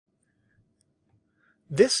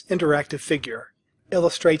This interactive figure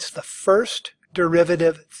illustrates the first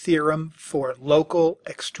derivative theorem for local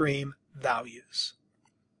extreme values.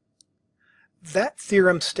 That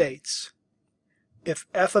theorem states, if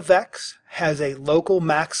f of x has a local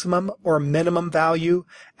maximum or minimum value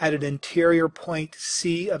at an interior point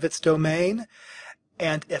C of its domain,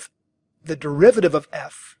 and if the derivative of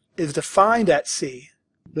f is defined at C,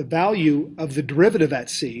 the value of the derivative at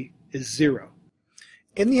C is 0.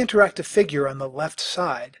 In the interactive figure on the left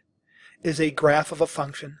side is a graph of a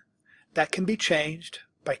function that can be changed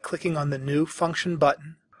by clicking on the New Function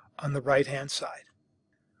button on the right-hand side.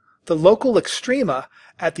 The local extrema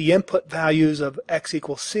at the input values of x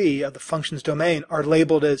equals c of the function's domain are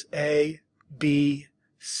labeled as a, b,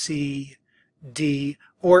 c, d,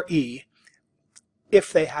 or e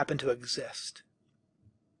if they happen to exist.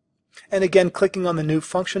 And again, clicking on the New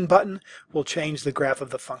Function button will change the graph of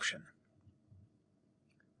the function.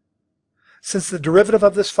 Since the derivative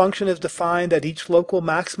of this function is defined at each local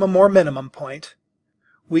maximum or minimum point,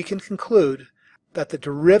 we can conclude that the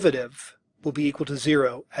derivative will be equal to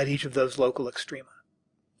 0 at each of those local extrema.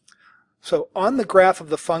 So on the graph of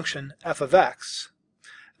the function f of x,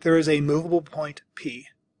 there is a movable point P.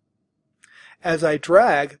 As I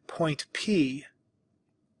drag point P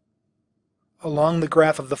along the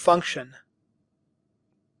graph of the function,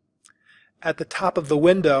 at the top of the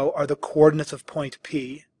window are the coordinates of point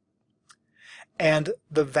P and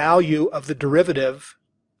the value of the derivative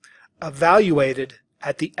evaluated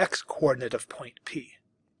at the x-coordinate of point P.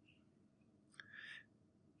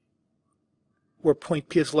 Where point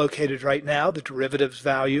P is located right now, the derivative's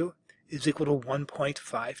value is equal to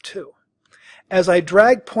 1.52. As I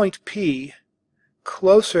drag point P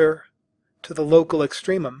closer to the local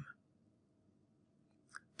extremum,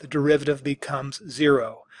 the derivative becomes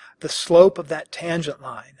 0. The slope of that tangent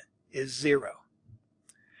line is 0.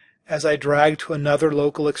 As I drag to another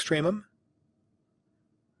local extremum,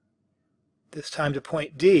 this time to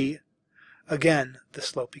point D, again the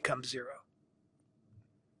slope becomes 0.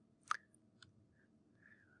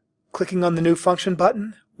 Clicking on the New Function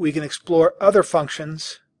button, we can explore other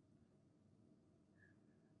functions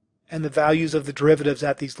and the values of the derivatives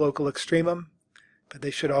at these local extremum, but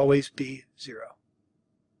they should always be 0.